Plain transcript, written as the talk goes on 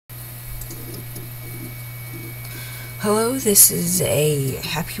Hello, this is a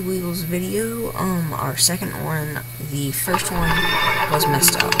Happy Wheels video. Our second one, the first one was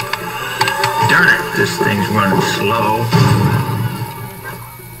messed up. Darn it, this thing's running slow.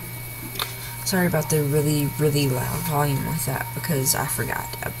 Sorry about the really loud volume with that, because I forgot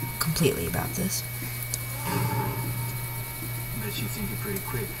completely about this. Bet you think you're pretty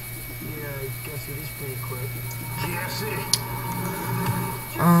quick. Yeah, I guess it is pretty quick. Yes,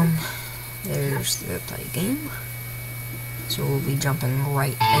 There's the play game. So we'll be jumping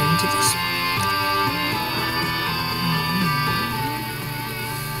right into this.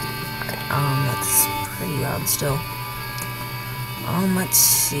 Alright, that's pretty loud still. Let's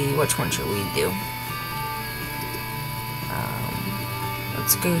see, which one should we do?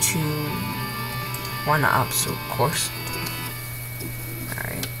 Let's go to one obstacle course.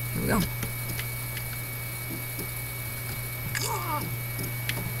 Alright, here we go.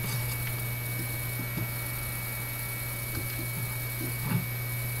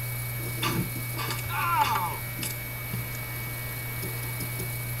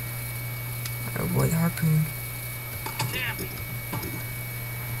 Avoid the harpoon.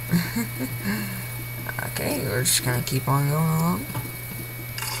 Okay, we're just gonna keep on going along.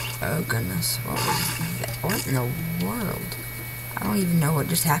 Oh goodness, what was that? What in the world? I don't even know what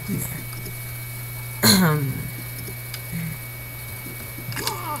just happened there.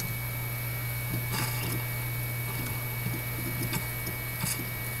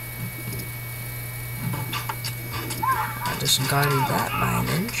 I discarded that by an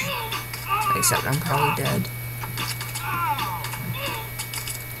inch. Except I'm probably dead.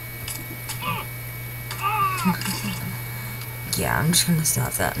 Yeah, I'm just gonna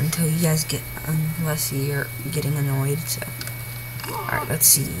stop that until you guys get, unless you're getting annoyed, so. Alright, let's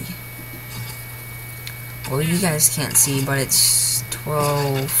see. Well, you guys can't see, but it's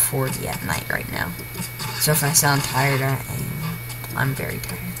 12:40 at night right now. So if I sound tired, I'm very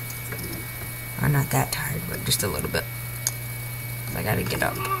tired. I'm not that tired, but just a little bit. I gotta get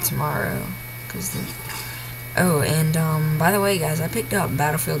up tomorrow, oh, and, by the way, guys, I picked up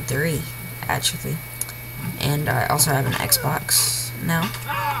Battlefield 3, actually. And I also have an Xbox now.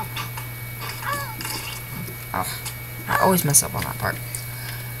 Oh, I always mess up on that part.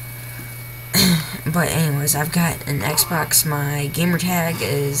 But anyways, I've got an Xbox. My gamer tag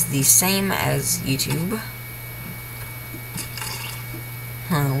is the same as YouTube.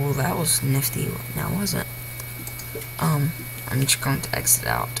 Well, that was nifty. Now, wasn't. I'm just going to exit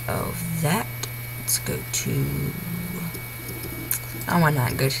out of that. Let's go to. Oh, why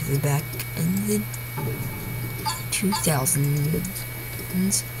not go to the back in the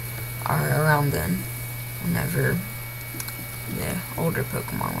 2000s, or around then, whenever the older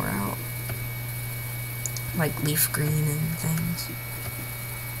Pokemon were out, like Leaf Green and things.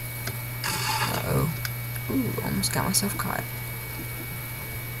 Uh-oh. Ooh, almost got myself caught.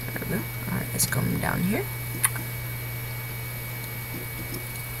 There we go. Alright, let's come down here.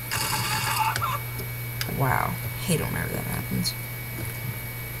 Wow, hate whenever that happens.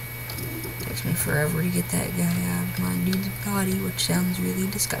 Takes me forever to get that guy out of my dude's body, which sounds really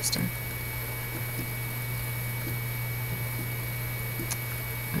disgusting.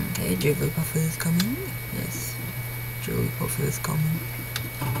 Okay, Jigglypuff is coming. Yes, Jigglypuff is coming.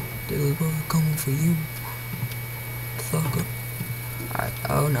 Jigglypuff is coming for you, sucker. Alright,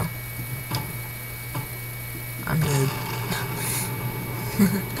 oh no. I'm dead.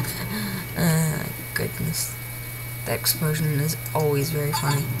 Goodness. The explosion is always very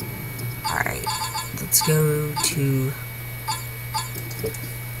funny. Alright, let's go to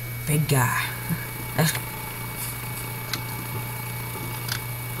big guy.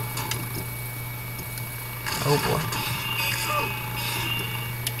 Oh boy.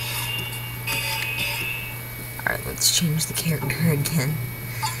 Alright, let's change the character again.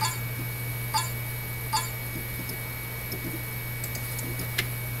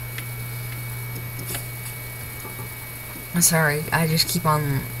 Sorry, I just keep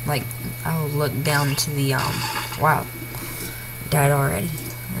on, like, I'll look down to the, wow, died already.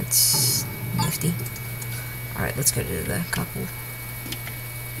 That's nifty. Alright, let's go to the couple.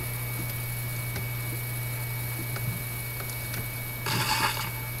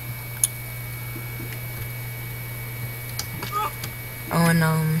 Oh, and,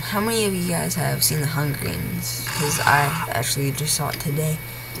 how many of you guys have seen The Hunger Games? Because I actually just saw it today.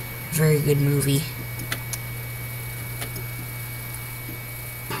 Very good movie.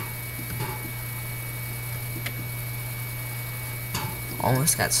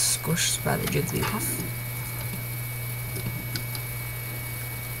 Almost got squished by the Jigglypuff.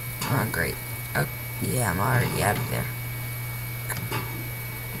 Oh, great. Oh, yeah, I'm already out of there.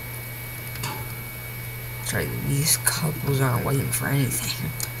 Try these couples aren't waiting for anything.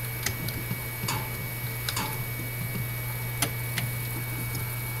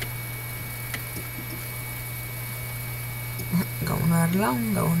 Going right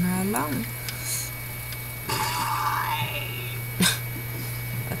along, going right along.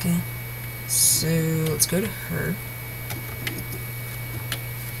 Okay, so let's go to her.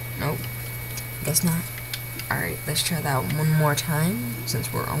 Nope, guess not. Alright, let's try that one more time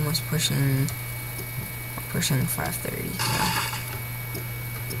since we're almost pushing 5:30,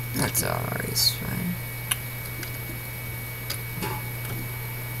 so that's alright, fine.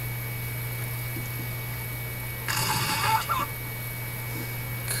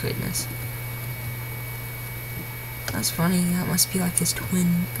 Goodness. That's funny, that must be like his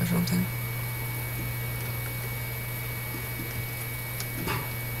twin or something.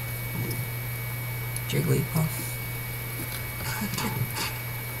 Jigglypuff.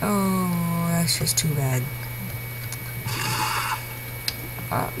 Oh, that's just too bad.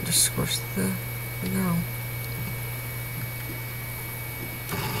 Just squish the girl.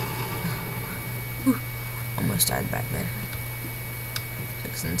 Whew. Almost died back there.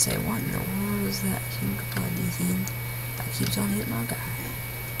 And say, what in the world is that huge bloody thing that keeps on hitting my guy?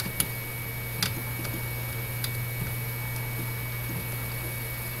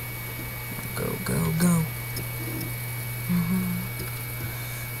 Go, go, go.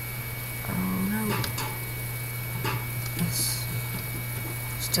 Oh no. Yes.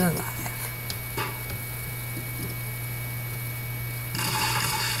 Still alive.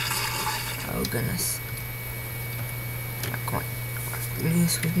 Oh goodness. Come on. We can do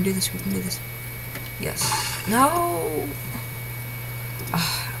this, we can do this, we can do this. Yes. No!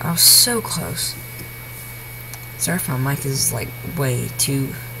 I was so close. Sorry if my mic is like way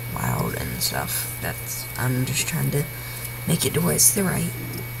too loud and stuff. I'm just trying to make it to where it's the right.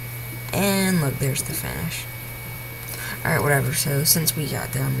 And look, there's the finish. Alright, whatever. So since we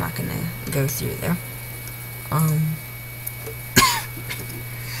got there, I'm not gonna go through there.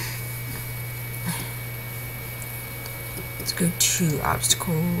 Let's go to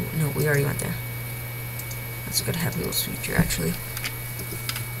obstacle. No, we already went there. Let's go to Happy Wheels Future, actually.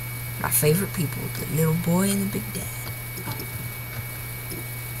 My favorite people, the little boy and the big dad.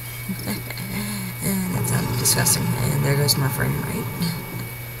 And that sounds disgusting. And there goes my frame rate.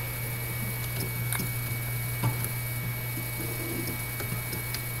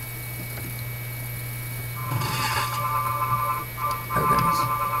 Oh goodness.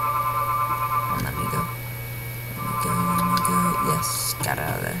 Oh, let me go. Yes, got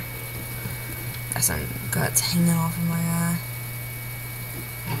out of there. Got some guts hanging off of my eye.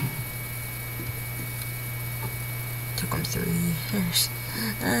 Took him 3 years.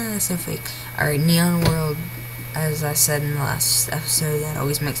 So fake. Alright, Neon World, as I said in the last episode, that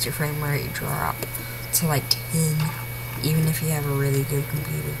always makes your frame rate drop to like 10, even if you have a really good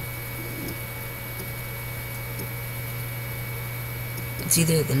computer. It's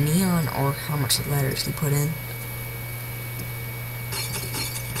either the neon or how much letters you put in.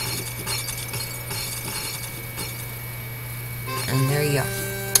 And there you go.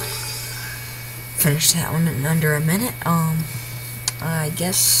 Finished that one in under a minute. I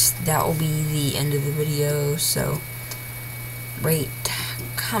guess that will be the end of the video, so rate,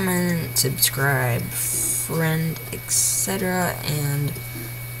 comment, subscribe, friend, etc. And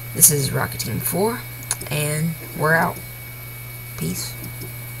this is Rocket Team 4, and we're out. Peace.